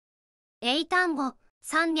英単語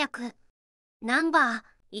300ナンバ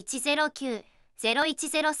ー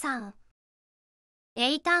1090103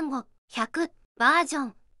英単語100バージョ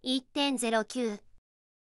ン 1.09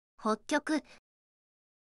 北極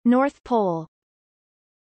North Pole,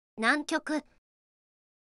 南極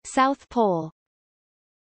South Pole,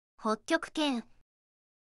 北極圏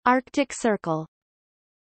Arctic Circle,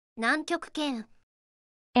 南極圏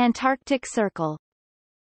Antarctic Circle,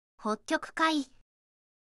 北極海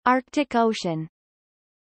Arctic Ocean,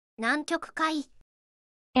 南極海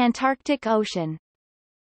Antarctic Ocean,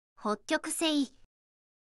 北極星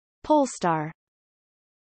Polestar,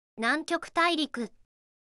 南極大陸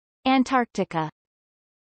Antarctica,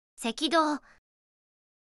 赤道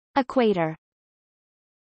Equator,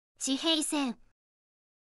 地平線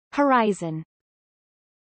Horizon,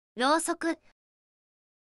 ろうそく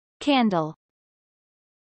Candle,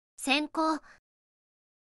 線香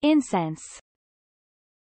Incense,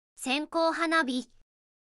 線香花火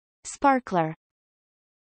Sparkler,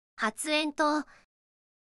 発煙筒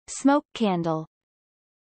Smoke Candle,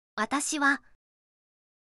 私は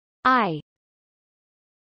I,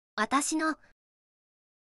 私の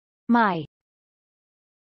My,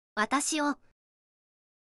 私を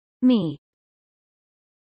Me,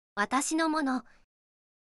 私のもの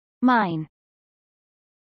Mine,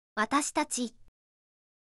 私たち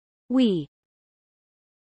We,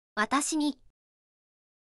 私に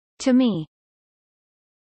To me,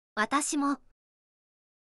 私も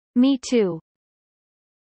Me too,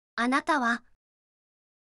 あなたは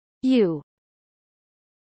You,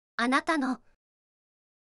 あなたの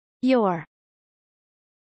Your,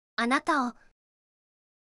 あなたを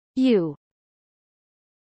You,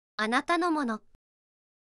 あなたのもの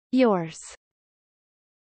Yours,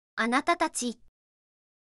 あなたたち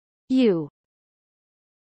You,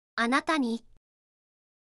 あなたに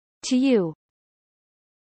To you,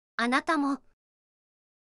 あなたも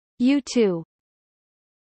You too,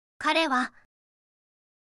 彼は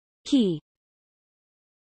He,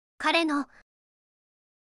 彼の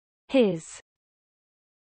His,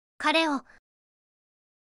 彼を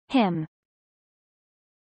Him,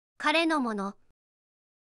 彼のもの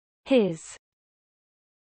His,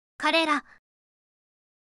 彼ら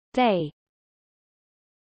They,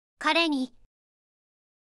 彼に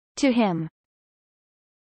To him,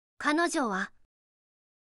 彼女は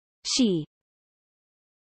She,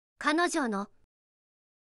 彼女の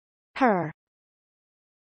Her,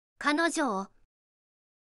 彼女を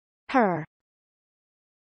Her,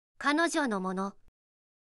 彼女のもの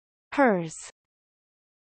Hers,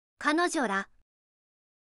 彼女ら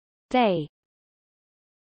They,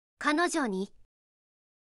 彼女に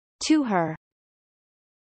To her,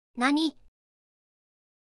 何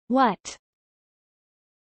What,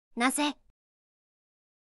 なぜ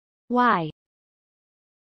Why,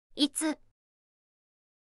 いつ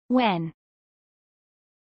When,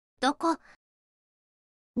 どこ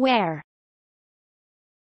Where,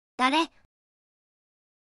 誰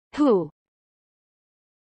Who,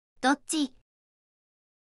 どっち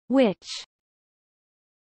Which,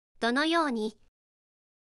 どのように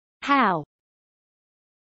How,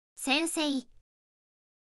 先生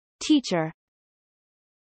Teacher,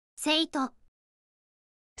 生徒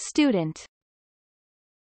Student,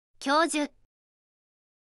 教授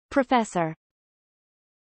Professor,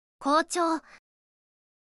 校長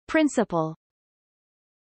Principal,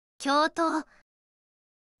 教頭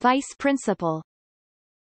Vice Principal,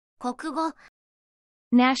 国語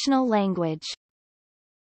National Language,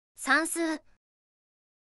 算数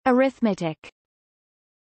Arithmetic,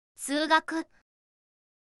 数学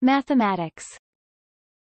Mathematics,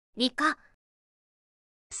 理科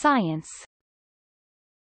Science,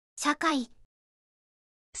 社会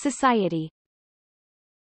Society,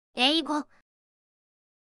 英語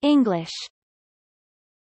English,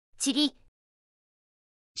 地理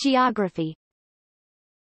Geography,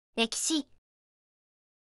 歴史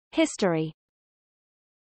History,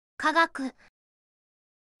 科学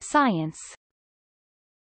Science,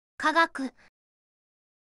 科学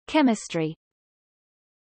Chemistry,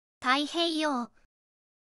 太平洋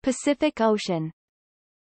Pacific Ocean,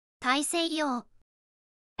 大西洋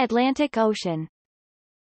Atlantic Ocean,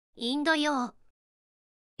 インド洋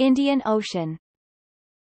Indian Ocean,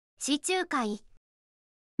 地中海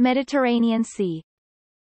Mediterranean Sea,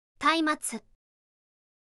 松明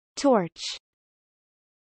Torch,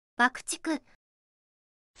 爆竹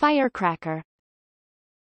Firecracker,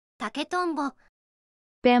 竹とんぼ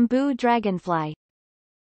Bamboo Dragonfly,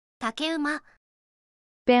 竹馬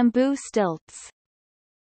Bamboo Stilts,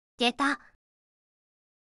 下駄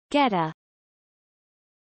Geta,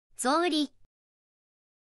 草履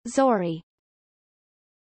Zori,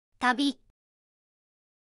 旅、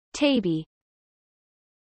tabby,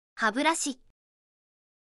 歯ブラシ、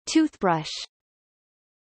 toothbrush,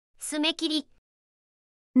 爪切り、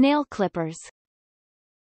 nail clippers,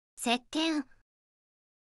 石鹸、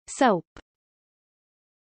 soap,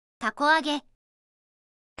 たこ揚げ、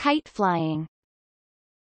 kite flying,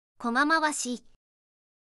 駒回し、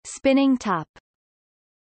 spinning top,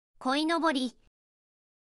 鯉のぼり、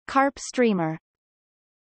 carp streamer,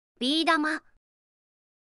 ビー玉、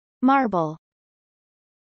 marble,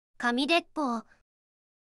 紙鉄砲、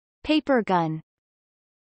 paper gun,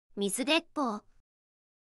 水鉄砲、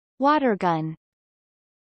 water gun,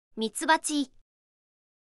 ミツバチ、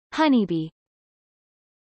 honeybee,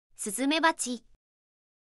 スズメバチ、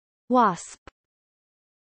 wasp,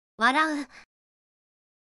 笑う、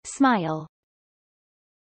 smile,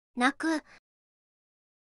 泣く、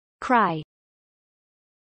 cry,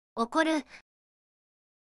 怒る、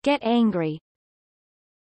 get angry,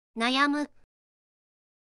 悩む、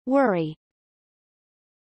 worry,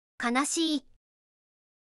 悲しい、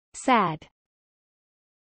 sad,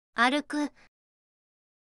 歩く、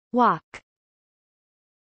 walk,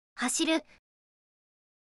 走る、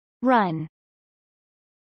 run,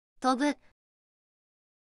 飛ぶ、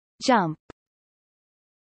 jump,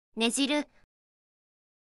 ねじる、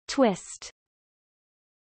 twist,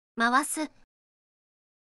 回す、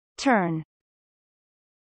 turn,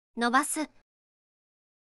 伸ばす、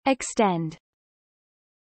 extend,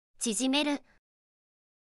 縮める、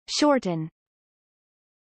 shorten,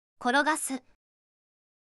 転がす、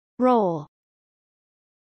 roll,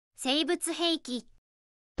 生物兵器、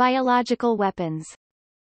 biological weapons,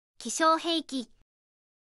 気象兵器、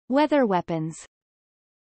 weather weapons,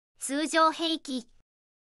 通常兵器、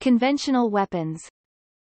 conventional weapons,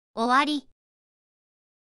 終わり。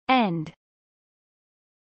end,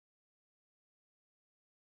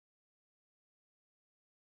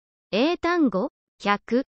 英単語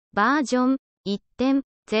100バージョン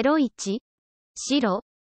 1.01 白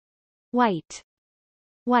white,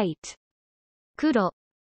 white, 黒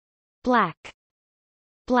black,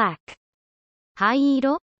 black, 灰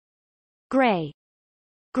色 gray,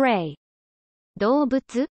 gray, 動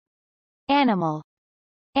物 animal,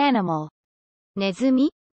 animal, ネズ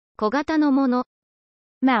ミ小型のもの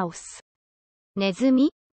mouse, ネズ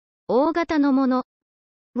ミ大型のもの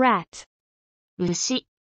rat, 牛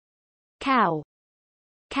cow,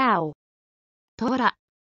 cow, トラ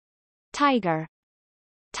tiger,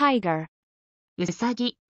 tiger, ウサ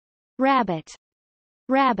ギ rabbit,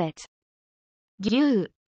 rabbit, 牛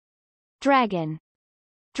dragon,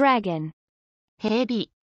 dragon, ヘ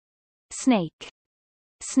ビ snake,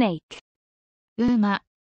 snake, 馬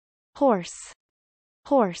horse,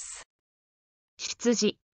 horse,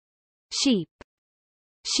 羊 sheep,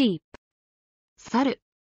 sheep, 猿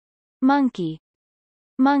monkey,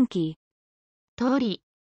 monkey, 鳥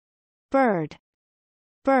bird,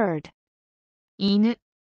 bird, 犬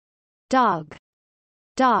dog,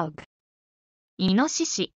 dog, イノシ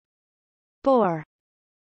シ boar,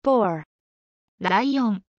 boar, ライオ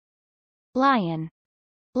ン lion,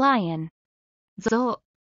 lion, ゾウ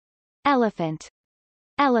elephant,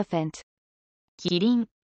 elephant, キリン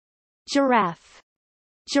giraffe,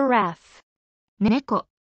 giraffe, 猫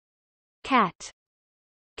cat,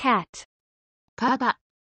 cat, カバ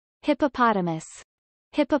hippopotamus,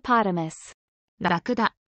 hippopotamus, ラク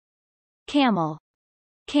ダ camel,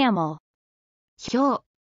 camel, ヒョウ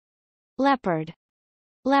leopard,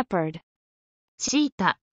 leopard, チー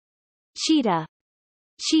タ cheetah,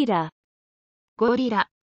 cheetah, ゴリラ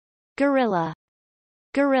gorilla,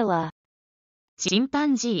 gorilla, チンパ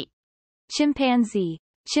ンジー chimpanzee,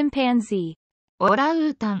 chimpanzee, オランウ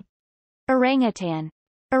ータン orangutan,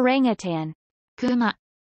 orangutan, クマ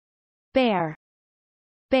bear,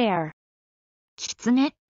 bear, キツ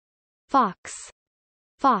ネ fox,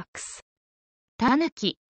 fox, タヌ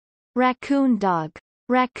キ raccoon dog,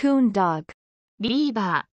 raccoon dog, ビー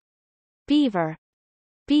バ beaver,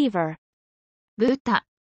 beaver, ーブタ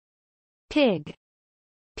pig,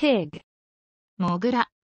 pig, モグラ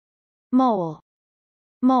mole,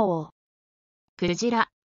 mole, クジラ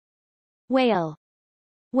whale,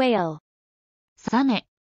 whale, サメ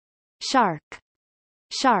shark,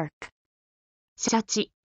 shark, シャ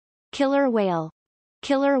チ killer whale,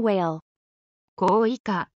 killer whale, コウイ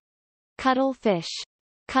カ cuttlefish,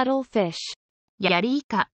 cuttlefish, ヤリイ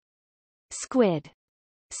カ squid,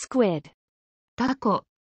 squid, タコ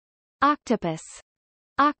octopus,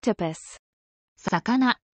 octopus,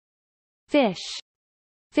 魚 fish,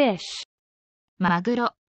 fish, マグ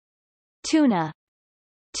ロ tuna,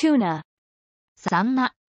 tuna, サン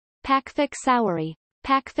マ pakfik sauri,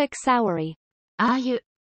 pakfik sauri, アユ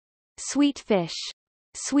sweet fish,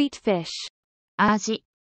 Sweet fish. 味、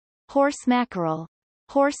 Horse mackerel.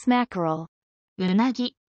 Horse mackerel. うな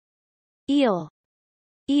ぎ、 Eel.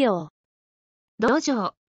 Eel. 土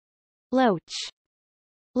壌、 Loach.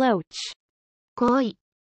 Loach. 鯉、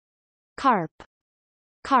 Carp.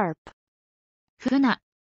 Carp. 船、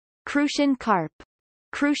 Crucian carp.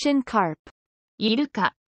 Crucian carp. イル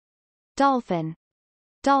カ、 Dolphin.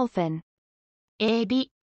 Dolphin. エ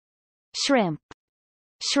ビ、 Shrimp.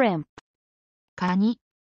 Shrimp. カニ、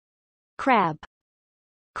 Crab.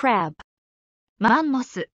 Crab. マンモ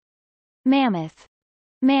ス、 Mammoth.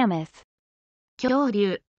 Mammoth. 恐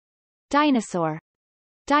竜、 Dinosaur.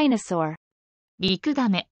 Dinosaur. リクガ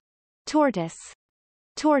メ、 Tortoise.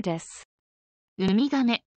 Tortoise. ウミガ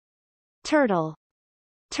メ、 Turtle.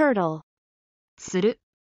 Turtle. ツル、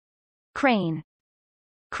 Crane.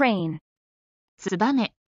 Crane. ツバ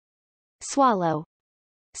メ、 Swallow.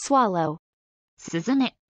 Swallow. スズ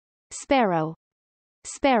メ、 Sparrow.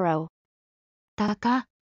 Sparrow. タカ、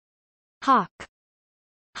 Hawk.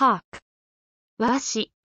 Hawk. ワ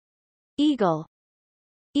シ、 Eagle.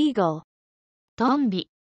 Eagle. トンビ、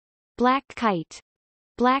 Black kite.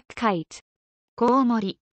 Black kite. コウモ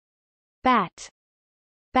リ、 Bat.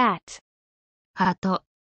 Bat. ハト、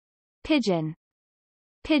 Pigeon.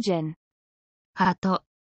 Pigeon. ハト、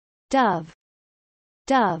 Dove.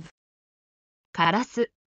 Dove. カラス、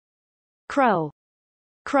 Crow.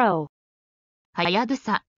 Crow. ハヤブ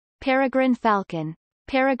サ、 Peregrine falcon.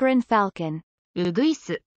 Peregrine falcon. ウグイ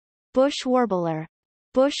ス、 Bush warbler.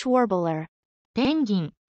 Bush warbler. ペンギ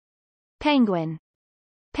ン、 Penguin.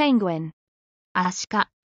 Penguin. アシカ、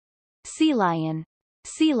 Sea lion.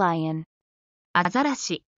 Sea lion. アザラ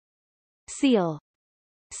シ、 Seal.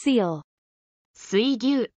 Seal. 水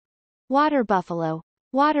牛、 Water buffalo.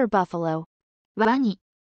 Water buffalo. ワニ、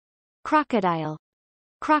 Crocodile.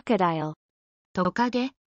 Crocodile. トカ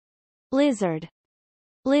ゲ、 Lizard.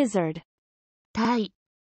 Lizard. タイ、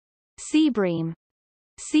 Sea bream.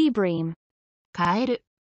 Sea bream. カエル、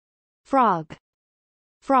 Frog.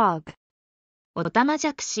 Frog. オタマジ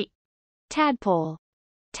ャクシ、 Tadpole.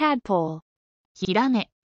 Tadpole. ヒラメ、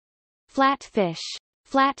 Flatfish.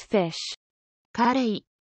 Flatfish. カレイ、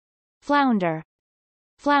 Flounder.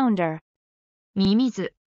 Flounder. ミミ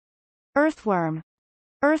ズ、 Earthworm.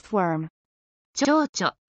 Earthworm. 蝶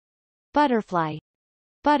々、 Butterfly.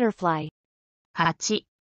 Butterfly. ハチ、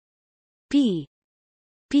 Bee.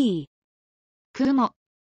 Bee. クモ、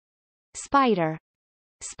 Spider.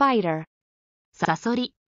 Spider. サソ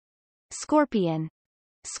リ、 Scorpion.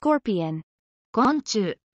 Scorpion. 昆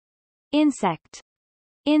虫、 Insect.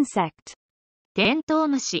 Insect. テントウ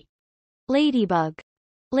ムシ、 Ladybug.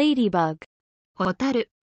 Ladybug. ホタ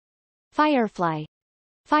ル、 Firefly.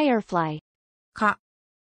 Firefly. 蚊、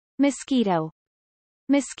 Mosquito.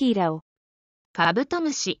 Mosquito. カブト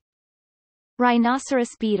ムシ、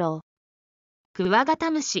 Rhinoceros beetle. クワガ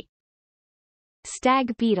タムシ、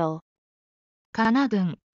 Stag beetle. カナブ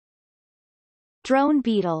ン、 Drone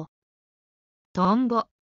beetle. トンボ、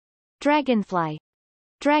 Dragonfly.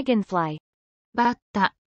 Dragonfly. バッ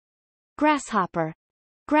タ、 Grasshopper.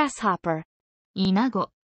 Grasshopper. イナ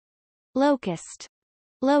ゴ、 Locust.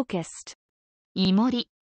 Locust. イモリ、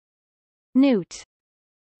 Newt.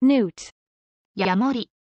 Newt. ヤモリ、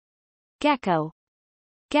 Gecko.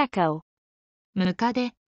 Gecko. ムカ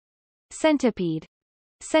デ、 Centipede.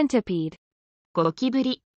 Centipede. ゴキブ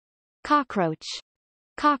リ、 Cockroach.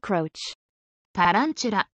 Cockroach. タランチ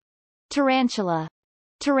ュラ、 Tarantula.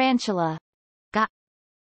 Tarantula. ガ、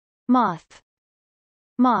 Moth.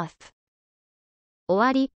 Moth. 終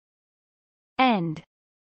わり。End.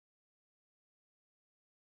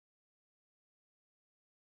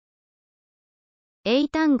 英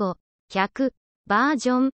単語100バー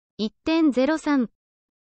ジョン 1.03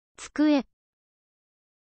 机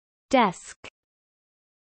Desk.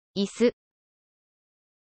 椅子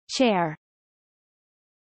Chair.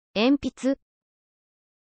 鉛筆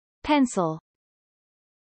Pencil.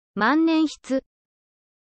 万年筆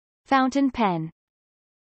Fountain pen.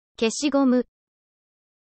 消しゴム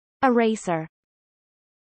Eraser.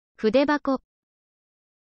 筆箱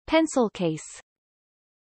Pencil case.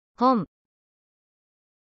 本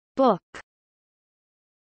Book.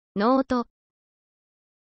 ノート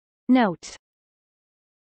Note.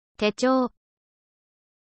 手帳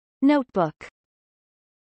Notebook.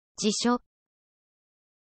 辞書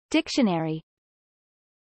Dictionary.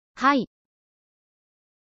 はい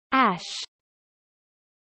Ash.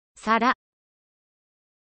 皿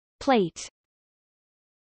Plate.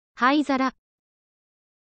 灰皿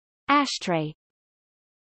Ashtray.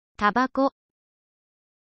 タバコ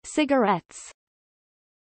Cigarettes.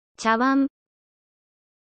 茶碗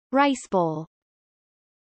Rice bowl.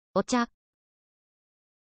 お茶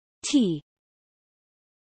Tea.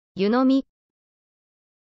 湯飲み、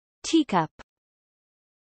 Teacup.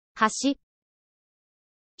 箸、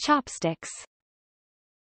 Chopsticks.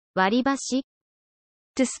 割り箸、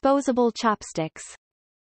 Disposable chopsticks.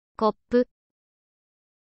 コップ、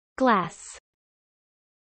 Glass.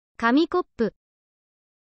 紙コップ、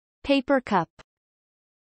 Paper cup.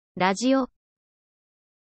 ラジオ、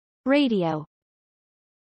 Radio.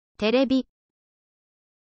 テレビ、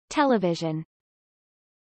 Television.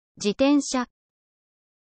 自転車、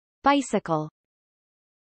 Bicycle.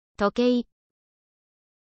 時計、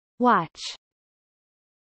 Watch.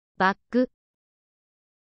 バッグ、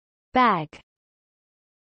 Bag.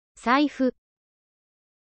 財布、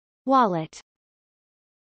 Wallet.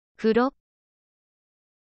 風呂、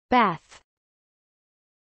 Bath.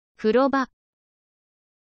 風呂場、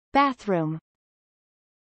 Bathroom.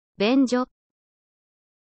 便所、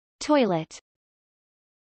 Toilet.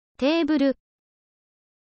 テーブル、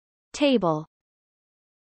 Table.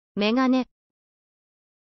 メガネ、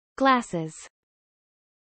 Glasses.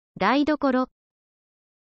 台所、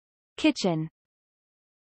 Kitchen.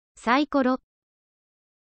 サイコロ、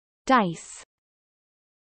 Dice.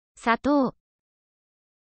 砂糖、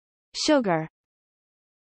 Sugar.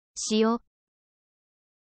 塩、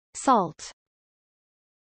 Salt.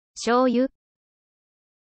 醤油、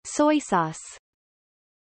 Soy sauce.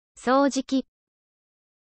 掃除機、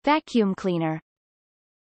 Vacuum cleaner.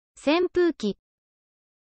 扇風機、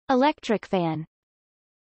 Electric fan.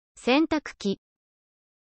 洗濯機、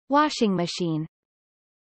 Washing machine.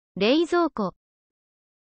 冷蔵庫、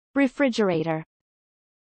 Refrigerator.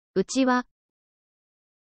 うちわ、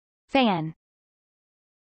 Fan.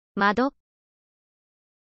 窓、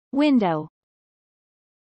 Window.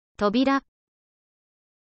 扉、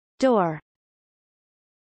 Door.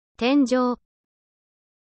 天井、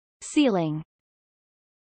 Ceiling.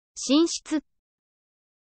 寝室、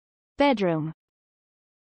 Bedroom.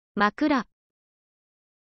 枕、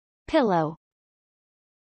 Pillow.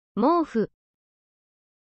 毛布、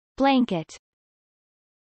 Blanket.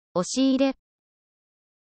 押し入れ、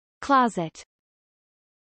 Closet.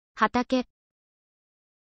 畑、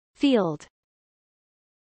 Field.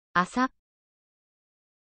 朝、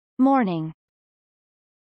 Morning.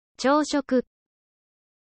 朝食、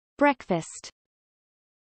 Breakfast.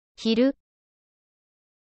 昼、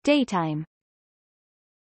 Daytime.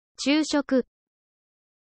 昼食、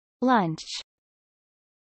 Lunch.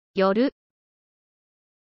 夜、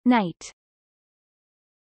 Night.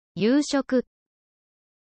 夕食、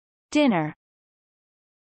 Dinner.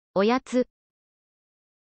 おやつ、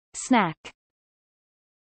 Snack.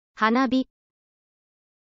 花火、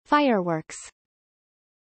 Fireworks.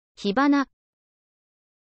 火花、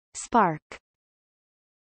 Spark.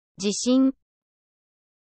 地震、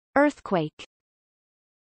 Earthquake.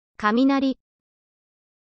 雷、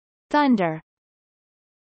 Thunder.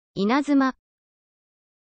 稲妻、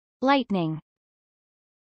 Lightning.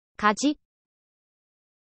 火事、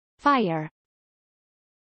 Fire.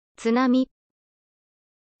 津波、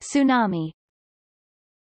 Tsunami.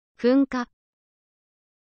 噴火、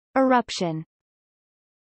 Eruption.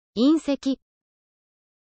 隕石、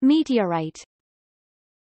 Meteorite.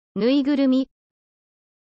 ぬいぐるみ、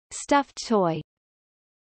 Stuffed toy.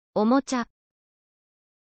 おもちゃ、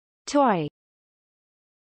 Toy.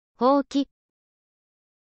 ほうき、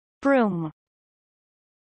 Broom.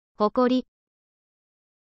 ほこり、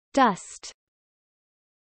 Dust.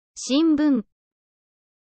 新聞、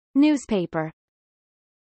 Newspaper.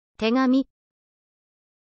 手紙、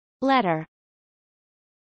 Letter.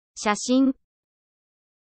 写真、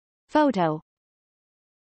 Photo.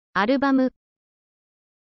 アルバム、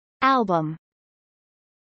 Album.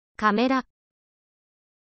 カメラ、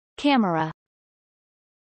 Camera.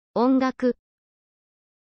 音楽、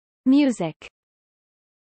 Music.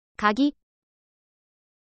 鍵、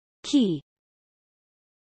 Key.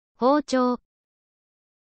 包丁、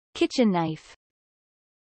 Kitchen knife.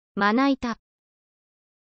 まな板、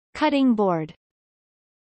 Cutting board.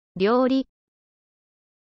 料理、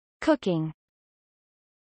 Cooking.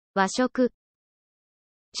 和食、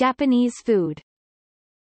 Japanese food.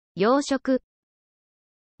 洋食、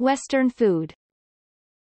 Western food.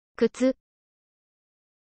 靴、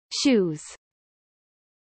 Shoes.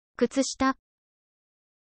 靴下、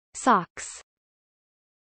 Socks.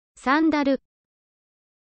 サンダル、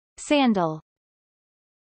 Sandal.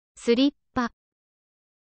 スリッパ、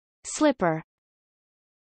 Slipper.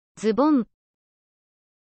 ズボン、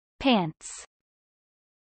 Pants.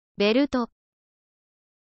 ベルト、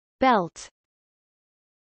 Belt.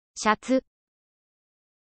 シャツ、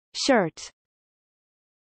 Shirt.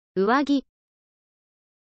 上着、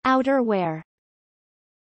 Outerwear.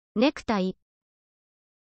 ネクタイ、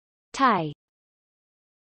tie,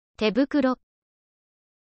 手袋、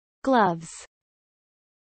 gloves,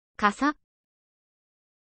 傘、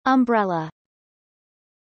 umbrella,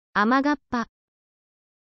 雨がっぱ、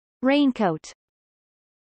 raincoat,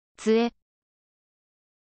 杖、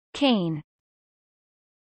 cane,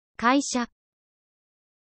 会社、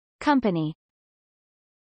 company,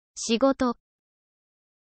 仕事、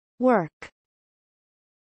 work,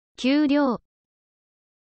 給料、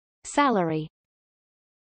 salary,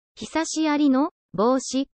 ひさしありの帽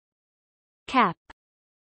子、 cap,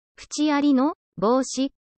 縁ありの帽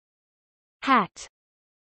子、 hat,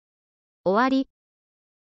 終わり、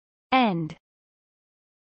 end.